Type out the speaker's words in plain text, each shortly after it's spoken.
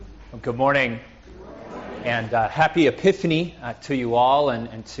Well, good morning, and happy Epiphany to you all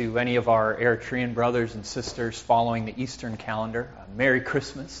and to any of our Eritrean brothers and sisters following the Eastern calendar. Merry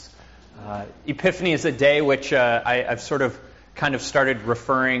Christmas. Epiphany is a day which I've sort of kind of started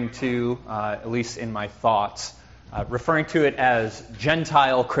referring to, at least in my thoughts, referring to it as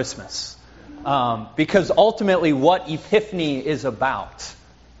Gentile Christmas. Because ultimately what Epiphany is about,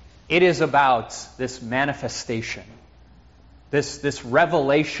 it is about this manifestation. This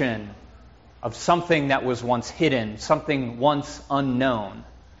revelation of something that was once hidden, something once unknown.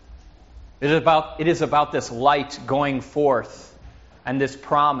 It is about this light going forth and this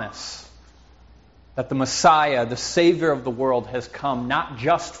promise that the Messiah, the Savior of the world, has come not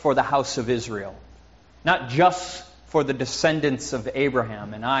just for the house of Israel, not just for the descendants of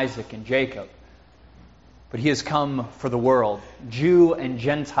Abraham and Isaac and Jacob, but He has come for the world. Jew and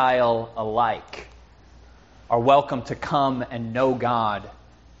Gentile alike are welcome to come and know God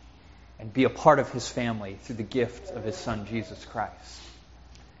and be a part of His family through the gift of His Son, Jesus Christ.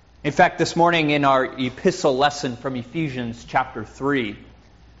 In fact, this morning in our epistle lesson from Ephesians chapter 3,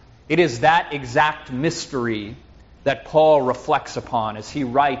 it is that exact mystery that Paul reflects upon as he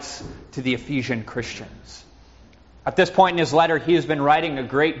writes to the Ephesian Christians. At this point in his letter, he has been writing a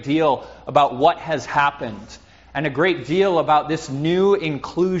great deal about what has happened and a great deal about this new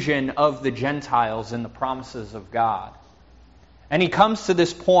inclusion of the Gentiles in the promises of God. And he comes to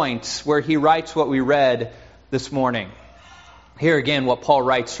this point where he writes what we read this morning. Here again, what Paul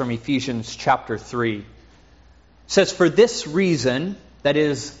writes from Ephesians chapter 3. It says, "For this reason," that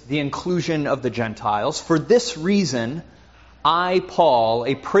is, the inclusion of the Gentiles, "for this reason, I, Paul,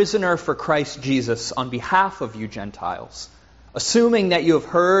 a prisoner for Christ Jesus, on behalf of you Gentiles, assuming that you have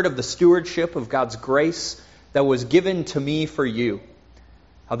heard of the stewardship of God's grace that was given to me for you,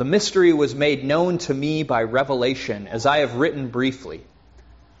 how the mystery was made known to me by revelation, as I have written briefly.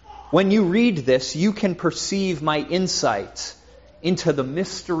 When you read this, you can perceive my insight into the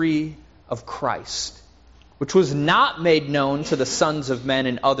mystery of Christ, which was not made known to the sons of men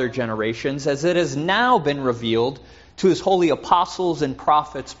in other generations, as it has now been revealed to His holy apostles and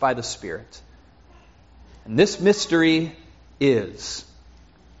prophets by the Spirit. And this mystery is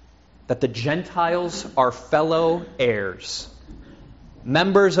that the Gentiles are fellow heirs,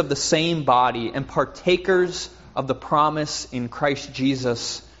 members of the same body, and partakers of the promise in Christ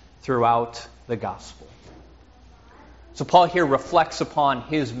Jesus throughout the gospel." So Paul here reflects upon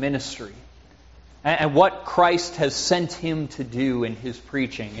his ministry and what Christ has sent him to do in his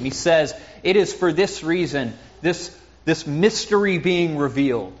preaching. And he says, it is for this reason, this mystery being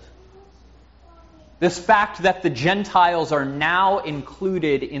revealed, this fact that the Gentiles are now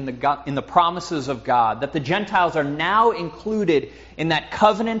included in the promises of God, that the Gentiles are now included in that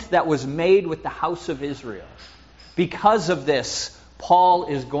covenant that was made with the house of Israel. Because of this, Paul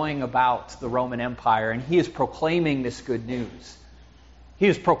is going about the Roman Empire and he is proclaiming this good news. He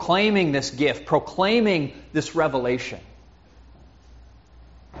is proclaiming this gift, proclaiming this revelation.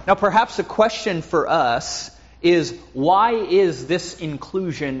 Now perhaps the question for us is, why is this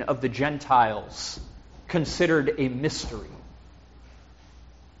inclusion of the Gentiles considered a mystery?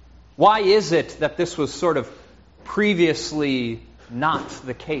 Why is it that this was sort of previously not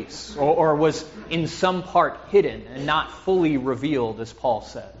the case, or was in some part hidden and not fully revealed, as Paul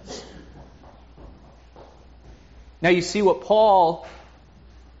says? Now you see, what Paul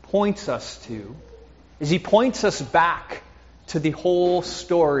points us to is he points us back to the whole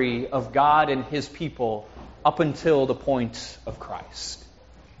story of God and His people up until the point of Christ.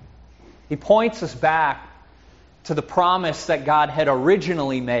 He points us back to the promise that God had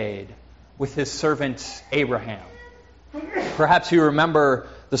originally made with His servant Abraham. Perhaps you remember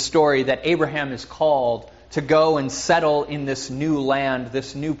the story that Abraham is called to go and settle in this new land,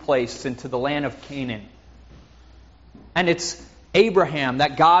 this new place, into the land of Canaan. And it's Abraham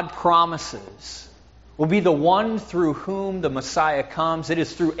that God promises will be the one through whom the Messiah comes. It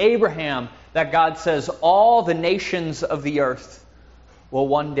is through Abraham that God says all the nations of the earth will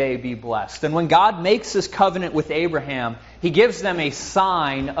one day be blessed. And when God makes this covenant with Abraham, He gives them a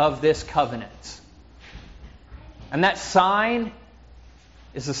sign of this covenant. And that sign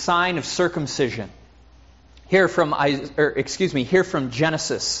is a sign of circumcision. Here from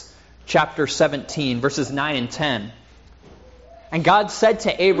Genesis chapter 17, verses 9 and 10. "And God said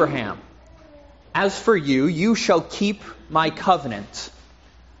to Abraham, 'As for you, you shall keep my covenant,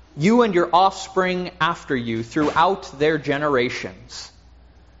 you and your offspring after you throughout their generations.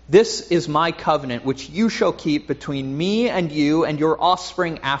 This is my covenant which you shall keep between me and you and your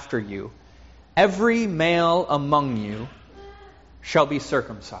offspring after you. Every male among you shall be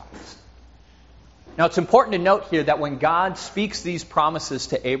circumcised.'" Now, it's important to note here that when God speaks these promises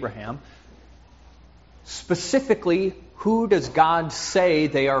to Abraham, specifically, who does God say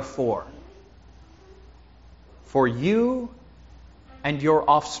they are for? For you and your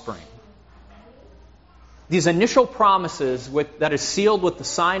offspring. These initial promises that is sealed with the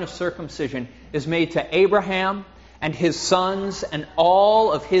sign of circumcision is made to Abraham and his sons and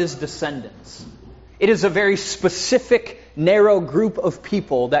all of his descendants. It is a very specific, narrow group of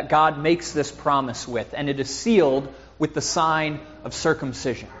people that God makes this promise with, and it is sealed with the sign of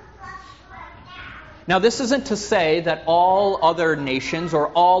circumcision. Now, this isn't to say that all other nations or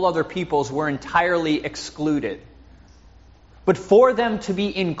all other peoples were entirely excluded. But for them to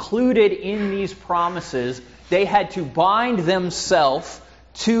be included in these promises, they had to bind themselves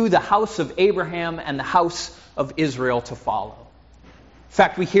to the house of Abraham and the house of Israel to follow. In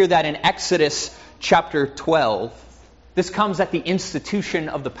fact, we hear that in Exodus chapter 12. This comes at the institution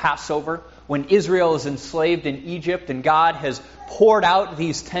of the Passover, when Israel is enslaved in Egypt and God has poured out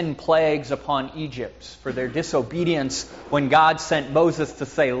these 10 plagues upon Egypt for their disobedience when God sent Moses to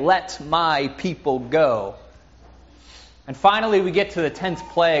say, "Let my people go." And finally we get to the 10th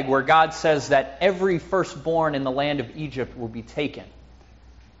plague where God says that every firstborn in the land of Egypt will be taken.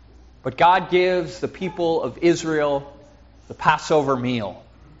 But God gives the people of Israel the Passover meal,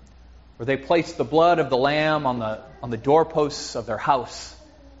 where they place the blood of the lamb on the doorposts of their house.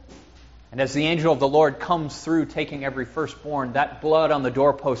 And as the angel of the Lord comes through taking every firstborn, that blood on the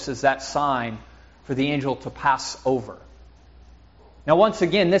doorpost is that sign for the angel to pass over. Now, once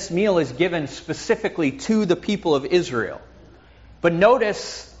again, this meal is given specifically to the people of Israel. But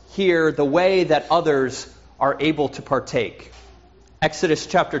notice here the way that others are able to partake. Exodus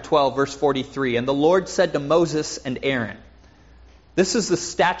chapter 12, verse 43, "And the Lord said to Moses and Aaron, 'This is the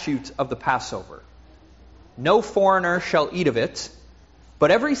statute of the Passover. No foreigner shall eat of it, but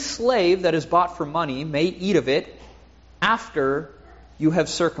every slave that is bought for money may eat of it after you have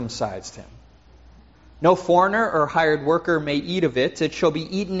circumcised him. No foreigner or hired worker may eat of it. It shall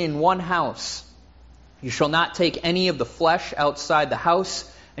be eaten in one house. You shall not take any of the flesh outside the house,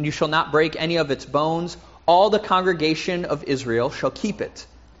 and you shall not break any of its bones. All the congregation of Israel shall keep it.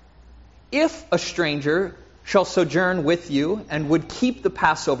 If a stranger shall sojourn with you and would keep the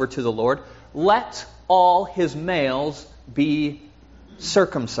Passover to the Lord, let all his males be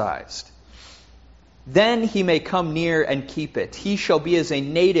circumcised. Then he may come near and keep it. He shall be as a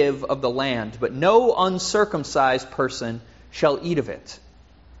native of the land, but no uncircumcised person shall eat of it.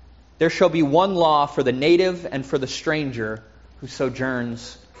 There shall be one law for the native and for the stranger who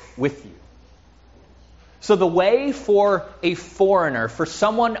sojourns with you.'" So the way for a foreigner, for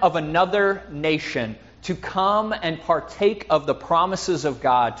someone of another nation, to come and partake of the promises of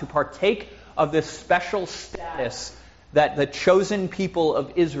God, to partake of this special status that the chosen people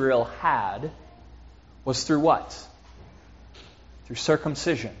of Israel had, was through what? Through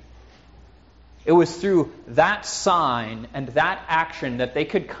circumcision. It was through that sign and that action that they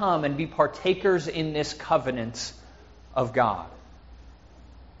could come and be partakers in this covenant of God.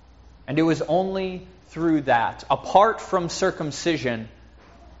 And it was only through that, apart from circumcision,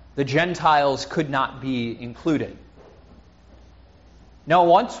 the Gentiles could not be included. Now,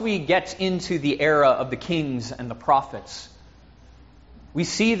 once we get into the era of the kings and the prophets, we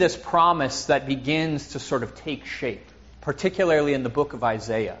see this promise that begins to sort of take shape, particularly in the book of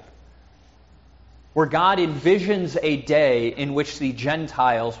Isaiah, where God envisions a day in which the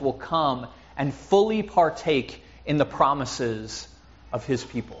Gentiles will come and fully partake in the promises of His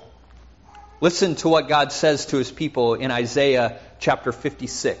people. Listen to what God says to His people in Isaiah chapter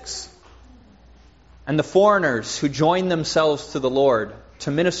 56. "And the foreigners who join themselves to the Lord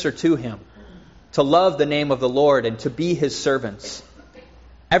to minister to Him, to love the name of the Lord and to be His servants,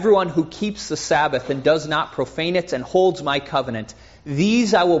 everyone who keeps the Sabbath and does not profane it and holds my covenant,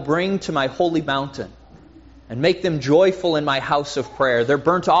 these I will bring to my holy mountain and make them joyful in my house of prayer. Their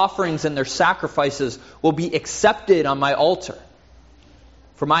burnt offerings and their sacrifices will be accepted on my altar.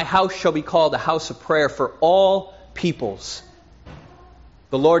 For my house shall be called a house of prayer for all peoples.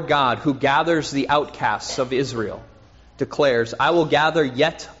 The Lord God, who gathers the outcasts of Israel, declares, I will gather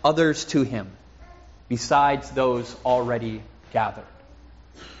yet others to Him, besides those already gathered."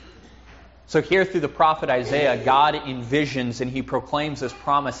 So here through the prophet Isaiah, God envisions and He proclaims this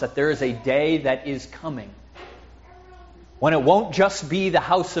promise that there is a day that is coming when it won't just be the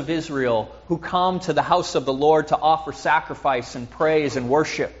house of Israel who come to the house of the Lord to offer sacrifice and praise and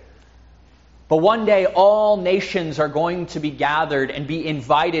worship. But one day all nations are going to be gathered and be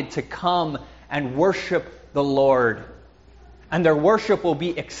invited to come and worship the Lord. And their worship will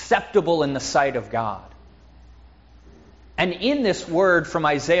be acceptable in the sight of God. And in this word from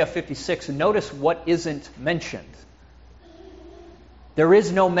Isaiah 56, notice what isn't mentioned. There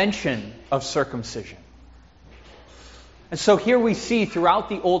is no mention of circumcision. And so here we see throughout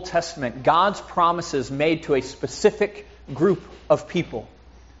the Old Testament God's promises made to a specific group of people,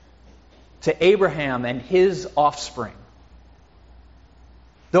 to Abraham and his offspring.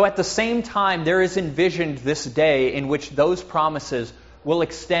 Though at the same time there is envisioned this day in which those promises will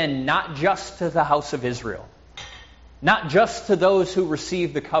extend not just to the house of Israel, not just to those who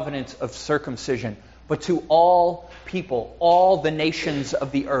receive the covenant of circumcision, but to all people, all the nations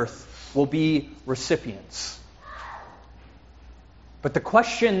of the earth will be recipients. But the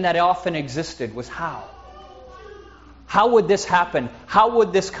question that often existed was how? How would this happen? How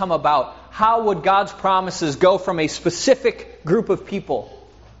would this come about? How would God's promises go from a specific group of people,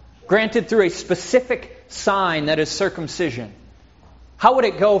 granted through a specific sign that is circumcision? How would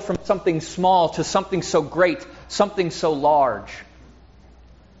it go from something small to something so great, something so large?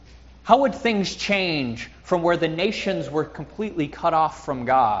 How would things change from where the nations were completely cut off from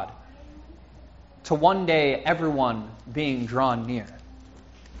God to one day everyone being drawn near?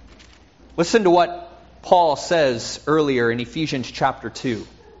 Listen to what Paul says earlier in Ephesians chapter 2.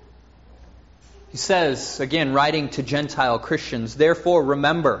 He says, again, writing to Gentile Christians, "Therefore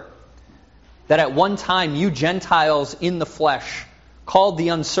remember that at one time you Gentiles in the flesh, called the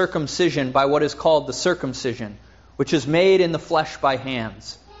uncircumcision by what is called the circumcision, which is made in the flesh by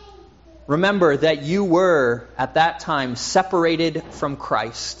hands. Remember that you were at that time separated from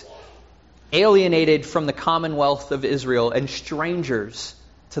Christ, alienated from the commonwealth of Israel, and strangers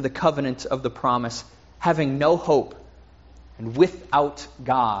to the covenant of the promise, having no hope and without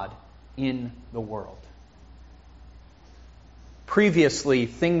God in the world." Previously,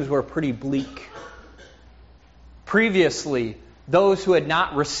 things were pretty bleak. Previously, those who had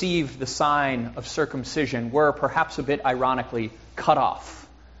not received the sign of circumcision were, perhaps a bit ironically, cut off.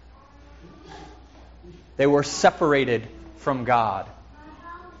 They were separated from God,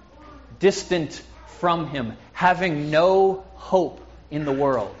 distant from Him, having no hope in the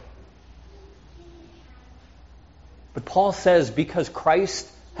world. But Paul says, because Christ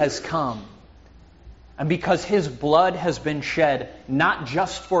has come, and because His blood has been shed, not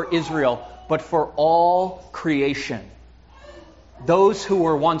just for Israel, but for all creation, those who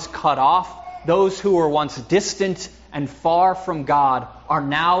were once cut off, those who were once distant and far from God, are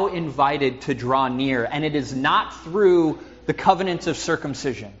now invited to draw near. And it is not through the covenant of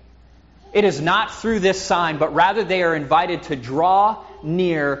circumcision. It is not through this sign, but rather they are invited to draw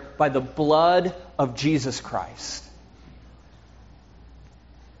near by the blood of Jesus Christ.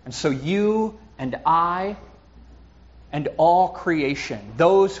 And so you and I and all creation,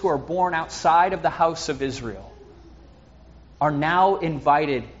 those who are born outside of the house of Israel, are now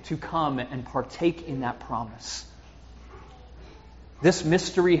invited to come and partake in that promise. This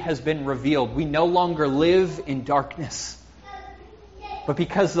mystery has been revealed. We no longer live in darkness. But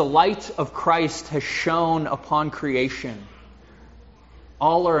because the light of Christ has shone upon creation,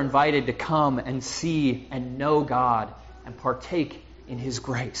 all are invited to come and see and know God and partake in His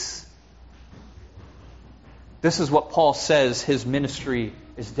grace. This is what Paul says his ministry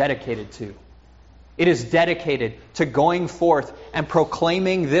is dedicated to. It is dedicated to going forth and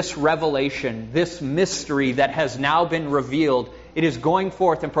proclaiming this revelation, this mystery that has now been revealed. It is going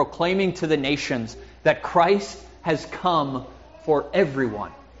forth and proclaiming to the nations that Christ has come for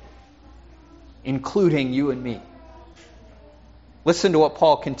everyone, including you and me. Listen to what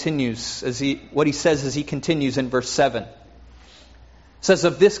Paul continues, what he says as he continues in verse 7. It says,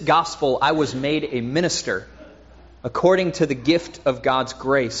 "Of this gospel I was made a minister, according to the gift of God's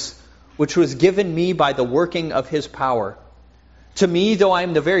grace, which was given me by the working of His power. To me, though I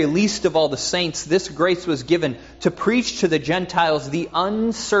am the very least of all the saints, this grace was given to preach to the Gentiles the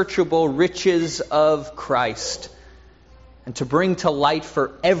unsearchable riches of Christ, and to bring to light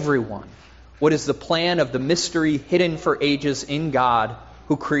for everyone what is the plan of the mystery hidden for ages in God,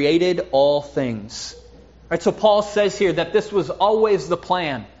 who created all things." Right, so Paul says here that this was always the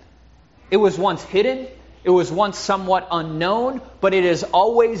plan. It was once hidden, it was once somewhat unknown, but it has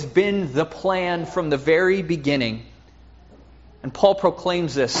always been the plan from the very beginning. And Paul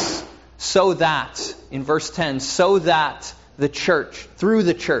proclaims this so that, in verse 10, so that the church, through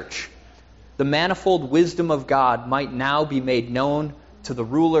the church, the manifold wisdom of God might now be made known to the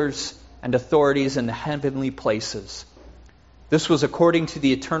rulers and authorities in the heavenly places. This was according to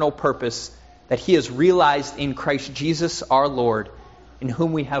the eternal purpose that He has realized in Christ Jesus our Lord, in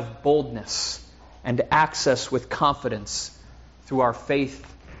whom we have boldness and access with confidence through our faith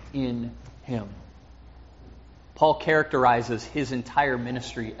in Him. Paul characterizes his entire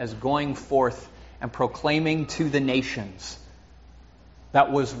ministry as going forth and proclaiming to the nations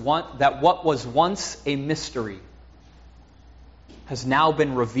that what was once a mystery has now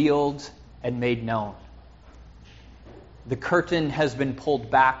been revealed and made known. The curtain has been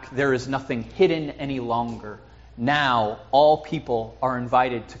pulled back. There is nothing hidden any longer. Now all people are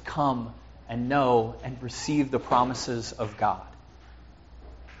invited to come and know and receive the promises of God.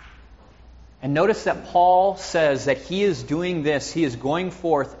 And notice that Paul says that he is doing this. He is going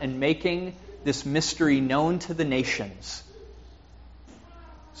forth and making this mystery known to the nations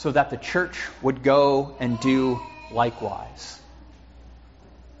so that the church would go and do likewise.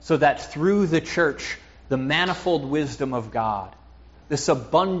 So that through the church, the manifold wisdom of God, this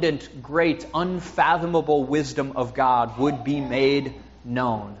abundant, great, unfathomable wisdom of God would be made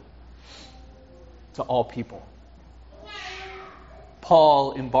known to all people.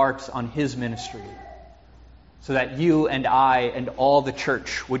 Paul embarks on his ministry so that you and I and all the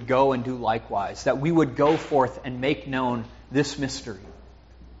church would go and do likewise, that we would go forth and make known this mystery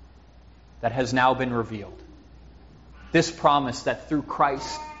that has now been revealed. This promise that through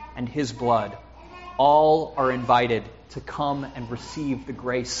Christ and his blood, all are invited to come and receive the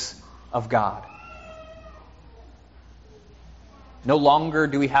grace of God. No longer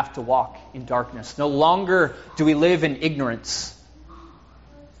do we have to walk in darkness. No longer do we live in ignorance.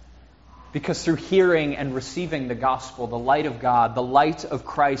 Because through hearing and receiving the gospel, the light of God, the light of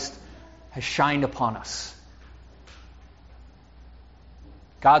Christ has shined upon us.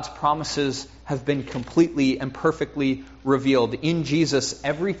 God's promises have been completely and perfectly revealed. In Jesus,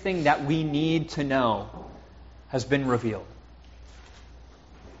 everything that we need to know has been revealed.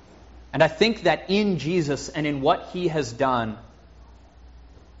 And I think that in Jesus and in what he has done,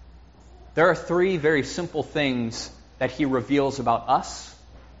 there are three very simple things that he reveals about us,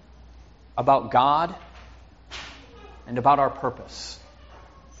 about God, and about our purpose.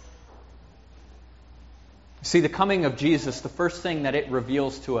 See, the coming of Jesus, the first thing that it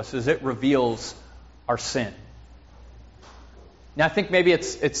reveals to us is it reveals our sin. Now, I think maybe it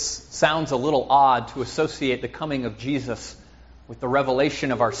sounds a little odd to associate the coming of Jesus with the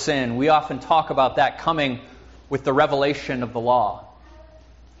revelation of our sin. We often talk about that coming with the revelation of the law,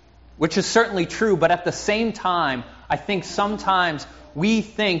 which is certainly true, but at the same time, I think sometimes we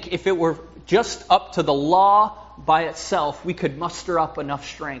think if it were just up to the law by itself, we could muster up enough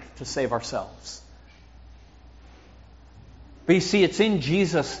strength to save ourselves. But you see, it's in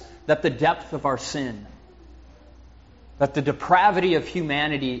Jesus that the depth of our sin, that the depravity of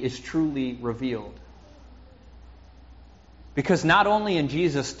humanity is truly revealed. Because not only in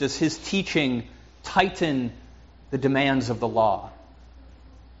Jesus does his teaching tighten the demands of the law.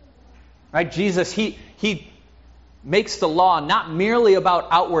 Right? Jesus, he makes the law not merely about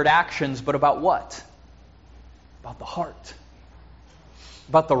outward actions, but about what? About the heart.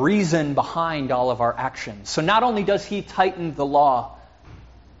 About the reason behind all of our actions. So not only does he tighten the law,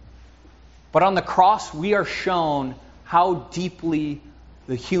 but on the cross we are shown how deeply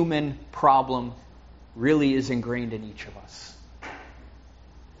the human problem really is ingrained in each of us.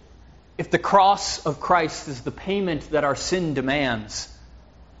 If the cross of Christ is the payment that our sin demands,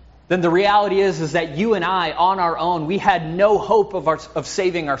 then the reality is that you and I, on our own, we had no hope of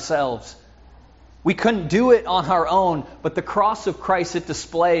saving ourselves. We couldn't do it on our own, but the cross of Christ, it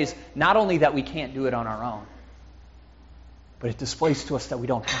displays not only that we can't do it on our own, but it displays to us that we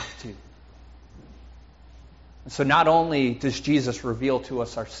don't have to. And so not only does Jesus reveal to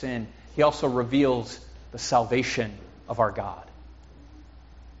us our sin, he also reveals the salvation of our God.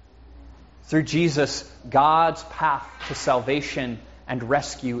 Through Jesus, God's path to salvation and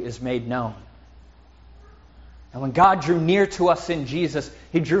rescue is made known. And when God drew near to us in Jesus,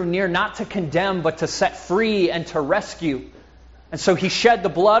 he drew near not to condemn, but to set free and to rescue. And so he shed the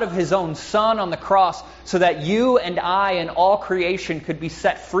blood of his own Son on the cross so that you and I and all creation could be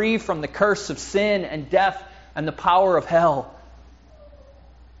set free from the curse of sin and death and the power of hell.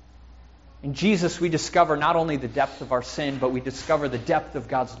 In Jesus, we discover not only the depth of our sin, but we discover the depth of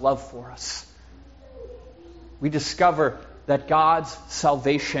God's love for us. We discover that God's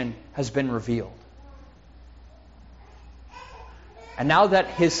salvation has been revealed. And now that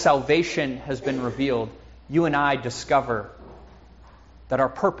his salvation has been revealed, you and I discover that our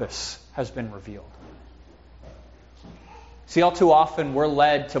purpose has been revealed. See, all too often we're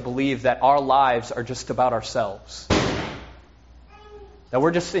led to believe that our lives are just about ourselves. That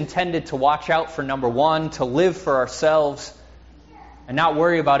we're just intended to watch out for number one, to live for ourselves, and not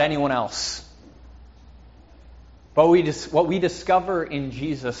worry about anyone else. But what we discover in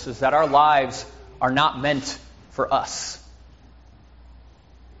Jesus is that our lives are not meant for us.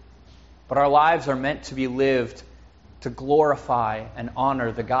 But our lives are meant to be lived to glorify and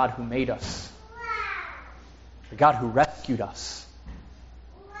honor the God who made us, the God who rescued us.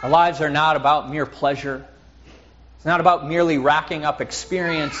 Our lives are not about mere pleasure. It's not about merely racking up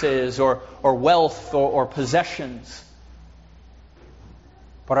experiences or wealth or possessions.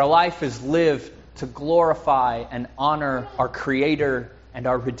 But our life is lived to glorify and honor our Creator and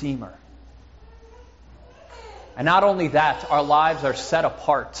our Redeemer. And not only that, our lives are set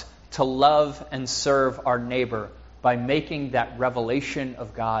apart to love and serve our neighbor by making that revelation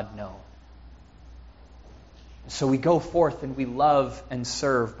of God known. So we go forth and we love and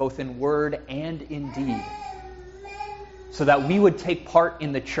serve both in word and in deed, so that we would take part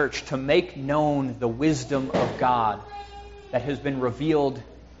in the church to make known the wisdom of God that has been revealed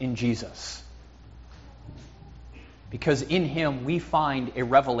in Jesus. Because in Him we find a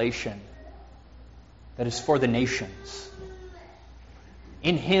revelation that is for the nations.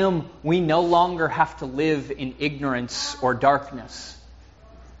 In Him we no longer have to live in ignorance or darkness.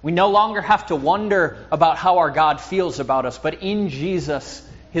 We no longer have to wonder about how our God feels about us, but in Jesus,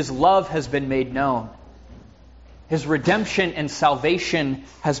 His love has been made known. His redemption and salvation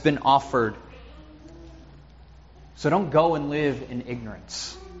has been offered. So don't go and live in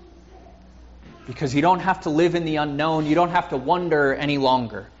ignorance. Because you don't have to live in the unknown. You don't have to wonder any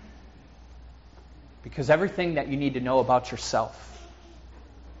longer. Because everything that you need to know about yourself,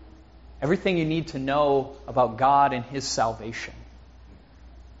 everything you need to know about God and His salvation,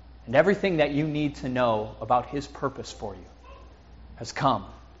 and everything that you need to know about His purpose for you has come.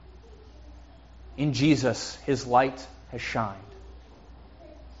 In Jesus, His light has shined.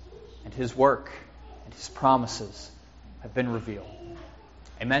 And His work and His promises have been revealed.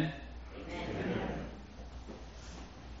 Amen? Amen.